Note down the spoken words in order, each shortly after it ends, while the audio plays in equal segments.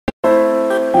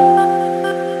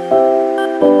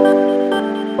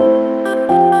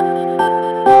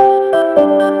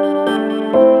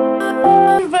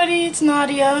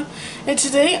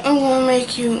today I'm gonna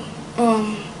make you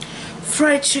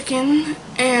fried chicken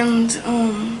and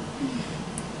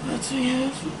what do we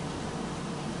have?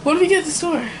 What did we get at the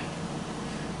store?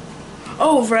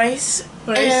 Oh, rice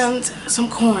and some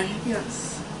corn.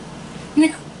 Yes.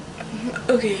 Nick,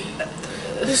 okay,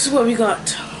 this is what we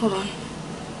got. Hold on.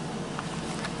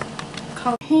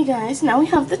 Hey guys, now we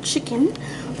have the chicken,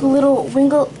 the little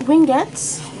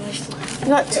wingettes. We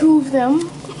got 2 of them.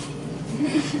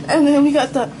 And then we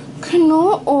got the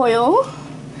canola oil.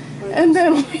 And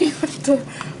then we got the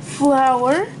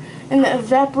flour and the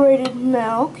evaporated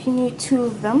milk. You need 2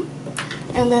 of them.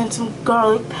 And then some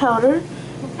garlic powder,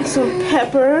 some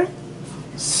pepper,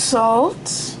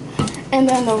 salt, and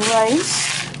then the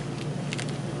rice.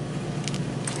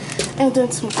 And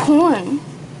then some corn.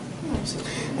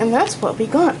 And that's what we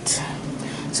got.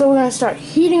 So we're going to start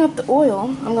heating up the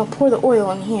oil. I'm going to pour the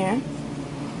oil in here.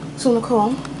 So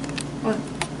Nicole,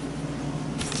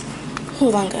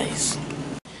 hold on guys.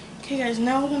 Okay guys,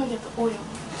 now we're going to get the oil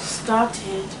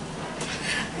started.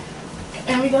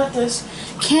 And we got this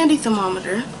candy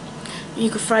thermometer. You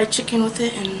can fry chicken with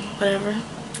it and whatever.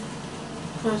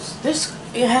 Because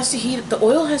it has to heat, the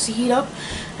oil has to heat up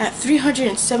at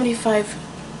 375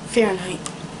 Fahrenheit.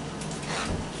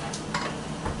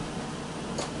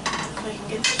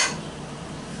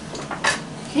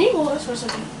 Can you hold us for a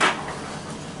second?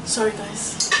 Sorry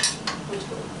guys.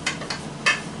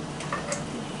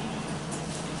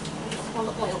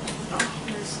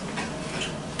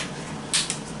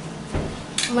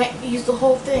 I might use the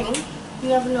whole thing. You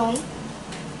never know. Let's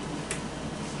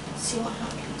see what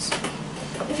happens.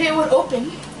 If it would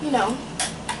open, you know.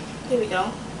 Here we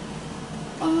go.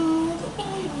 The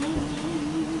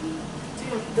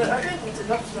oil. I think it's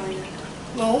enough right.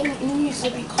 No, it needs to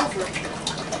be covered.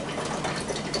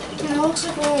 And it looks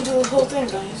like we're going to do the whole thing,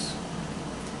 guys.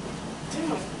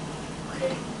 Damn.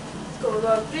 Okay. Let's go with a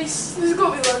lot of grease. This is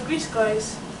going to be a lot of grease,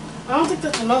 guys. I don't think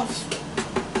that's enough.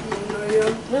 No,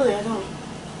 yeah. Really, I don't.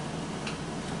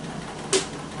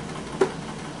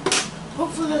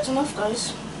 Hopefully that's enough,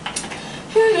 guys.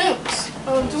 Who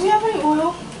knows? Do we have any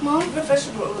oil, Mom? We have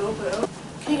vegetable oil, but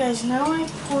Okay, guys, now I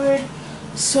poured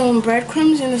some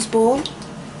breadcrumbs in this bowl.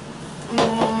 And then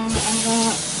I'm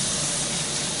gonna...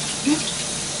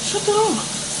 Shut it off.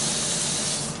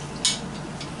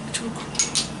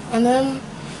 And then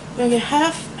we're gonna get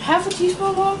half a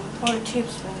teaspoon, Mom, or a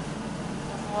tablespoon.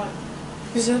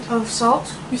 is it Of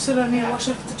salt. You said I need to wash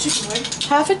up the chicken, right?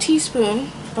 Half a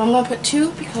teaspoon, but I'm gonna put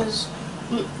 2 because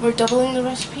we're doubling the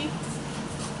recipe.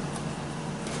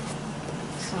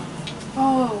 So,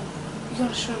 Oh, you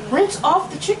gotta show me. rinse off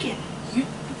the chicken. You.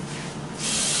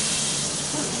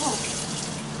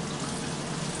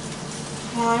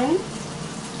 One.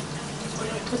 Where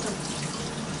do I put them?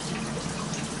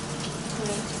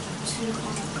 2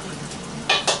 on the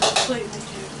Plate right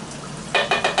here.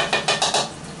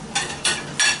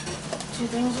 2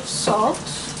 things of salt,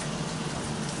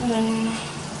 and then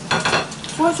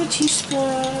 1/4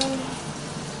 teaspoon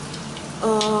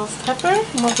of pepper. I'm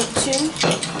gonna put 2.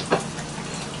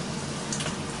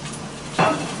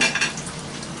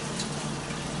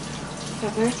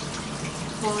 Pepper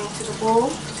going into the bowl.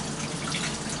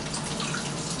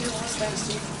 Yeah, that's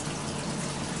fancy.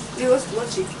 Yeah, that's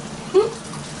blotchy.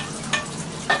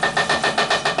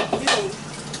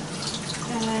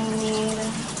 And I need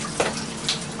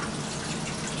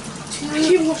I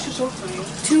can't wash this off for you.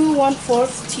 2 1/4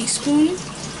 teaspoon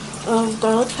of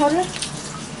garlic powder.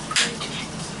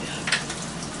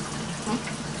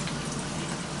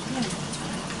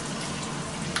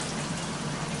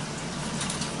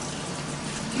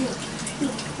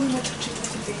 Where am I touching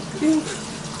everything?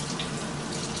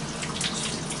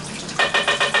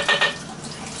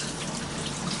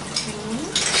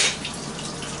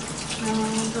 Now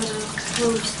I'm gonna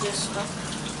close this up.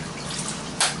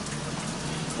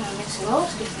 Now mix it all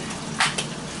together.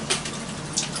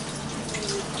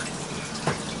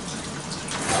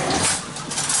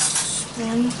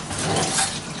 Spin.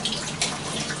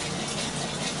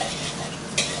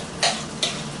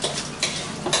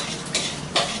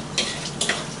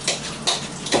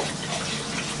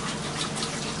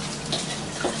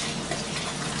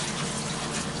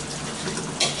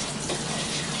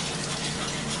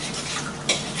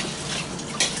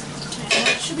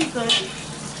 Should be good.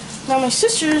 Now my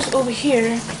sister's over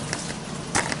here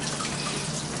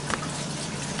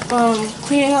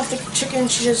cleaning off the chicken.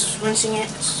 She's just rinsing it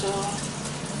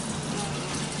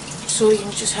so we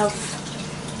can just have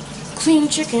clean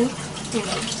chicken, you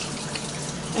know.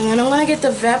 And then I'm gonna get the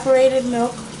evaporated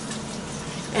milk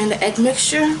and the egg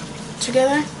mixture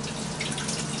together.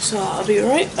 So I'll be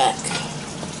right back.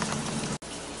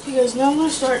 You guys, now I'm going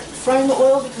to start frying the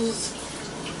oil because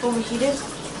it's overheated.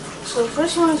 So the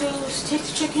first thing I'm going to do is take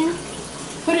the chicken,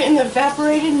 put it in the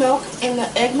evaporated milk and the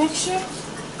egg mixture.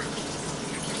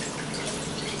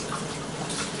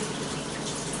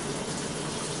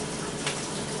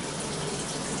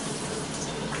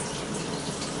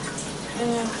 And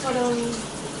then put them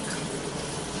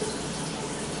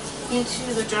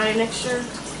into the dry mixture,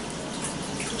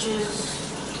 which is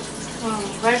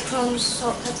breadcrumbs,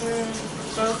 salt, pepper,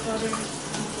 garlic powder,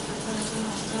 everything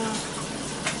like that.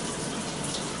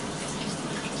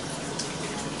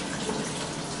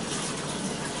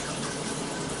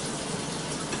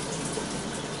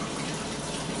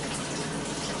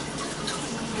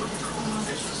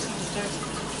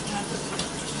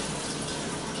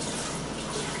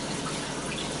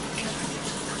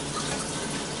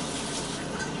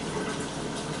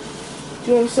 Do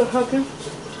you want me to start cooking?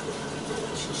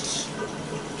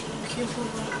 Careful.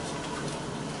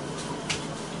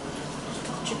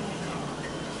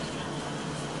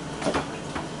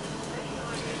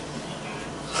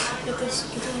 Get this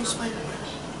little spider.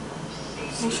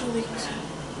 Make sure they can see.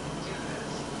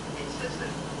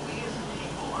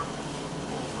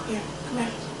 Here, come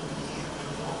here.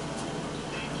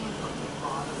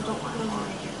 Don't put them on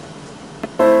right here.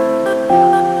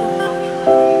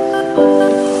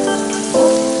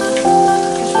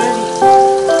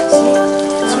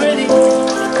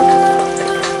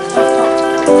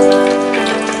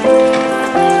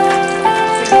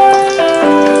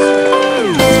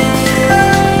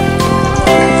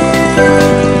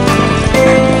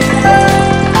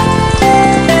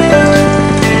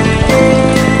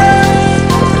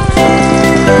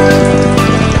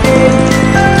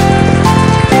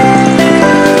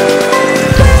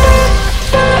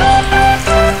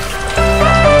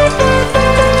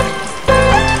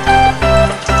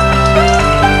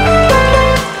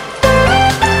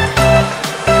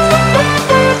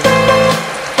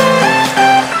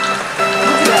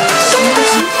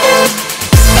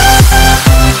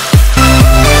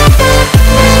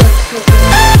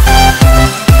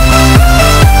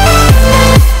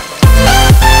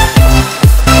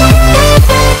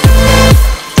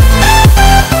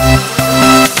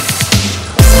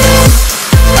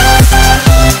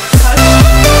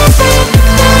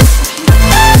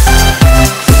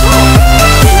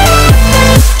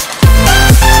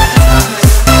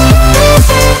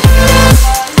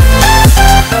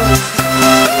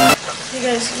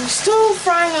 I'm still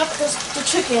frying up the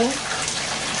chicken,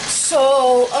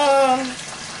 so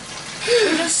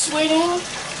we're just waiting,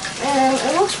 and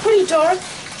it looks pretty dark.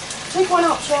 Take one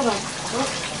out, show them.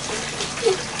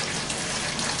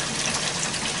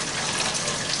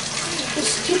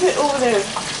 Just keep it over there.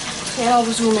 Okay, I'll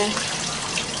zoom in.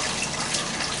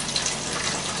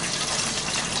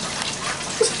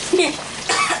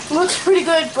 Looks pretty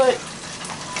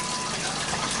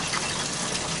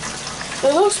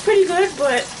good,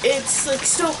 but it's like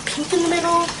still pink in the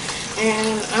middle,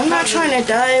 and I'm not trying to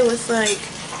die with like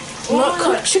not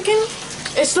cooked chicken.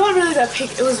 It's not really that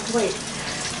pink. It was white.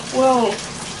 Well,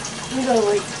 you gotta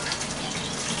wait.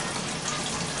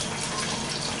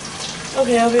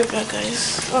 Okay, I'll be right back,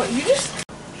 guys. Oh, you just.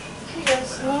 Hey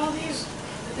guys, now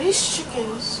these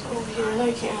chickens over here. Now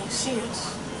you can't really see it.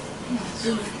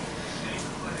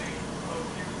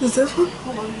 Is this one?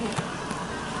 Hold on here.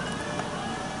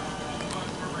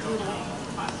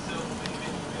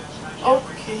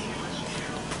 Okay.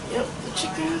 Yep, the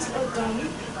chickens are done.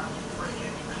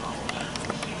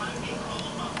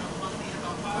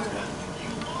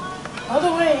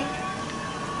 Other way.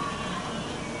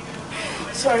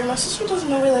 Sorry, my sister doesn't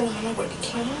know really know how to work a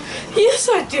camera. Yes,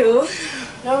 I do.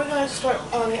 Now we're gonna start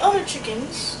on the other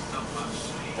chickens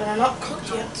that are not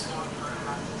cooked yet.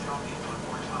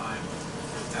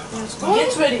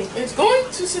 Get ready. It's going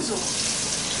to sizzle.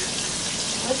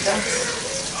 Like that.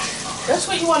 That's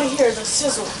what you want to hear, the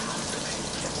sizzle.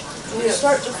 When you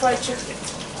start the fried chicken.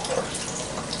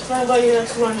 For anybody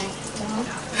that's running, you know?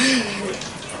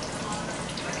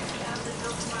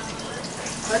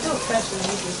 I do it faster than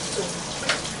you do too.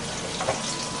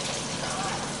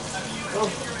 Oh.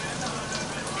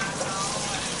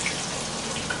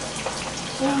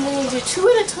 I'm going to do 2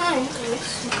 at a time, guys.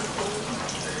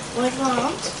 Like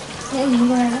that.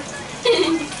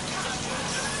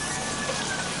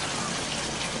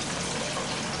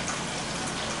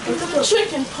 Look at the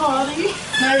chicken party.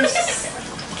 Nice.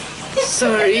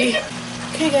 Sorry.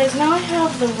 Okay guys, now I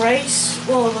have the rice,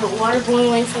 well the water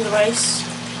boiling for the rice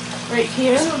right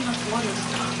here.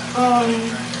 And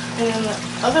then the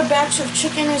other batch of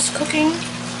chicken is cooking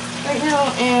right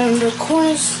now, and the corn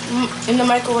is in the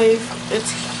microwave.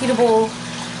 It's heatable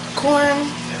corn.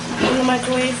 in the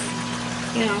microwave.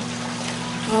 You know.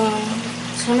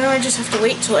 So now I just have to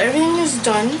wait till everything is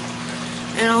done,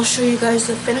 and I'll show you guys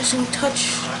the finishing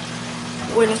touch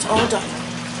when it's all done.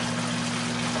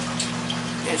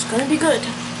 It's gonna be good.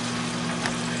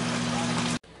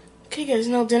 Okay guys,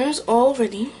 now dinner's all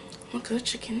ready. Look at the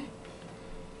chicken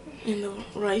and the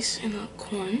rice and the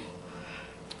corn.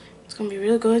 It's gonna be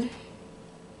real good.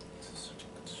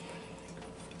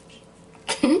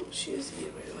 She's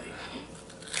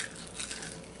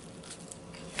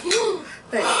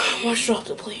right, watch drop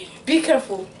the plate. Be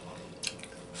careful.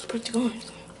 It's pretty good.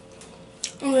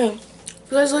 Okay,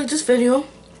 if you guys like this video,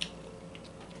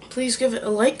 please give it a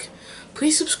like.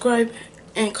 Please subscribe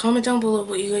and comment down below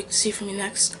what you'd like to see from me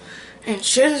next. And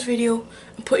share this video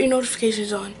and put your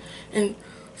notifications on. And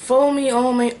follow me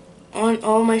on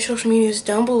all my social medias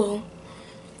down below.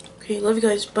 Okay, love you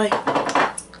guys. Bye.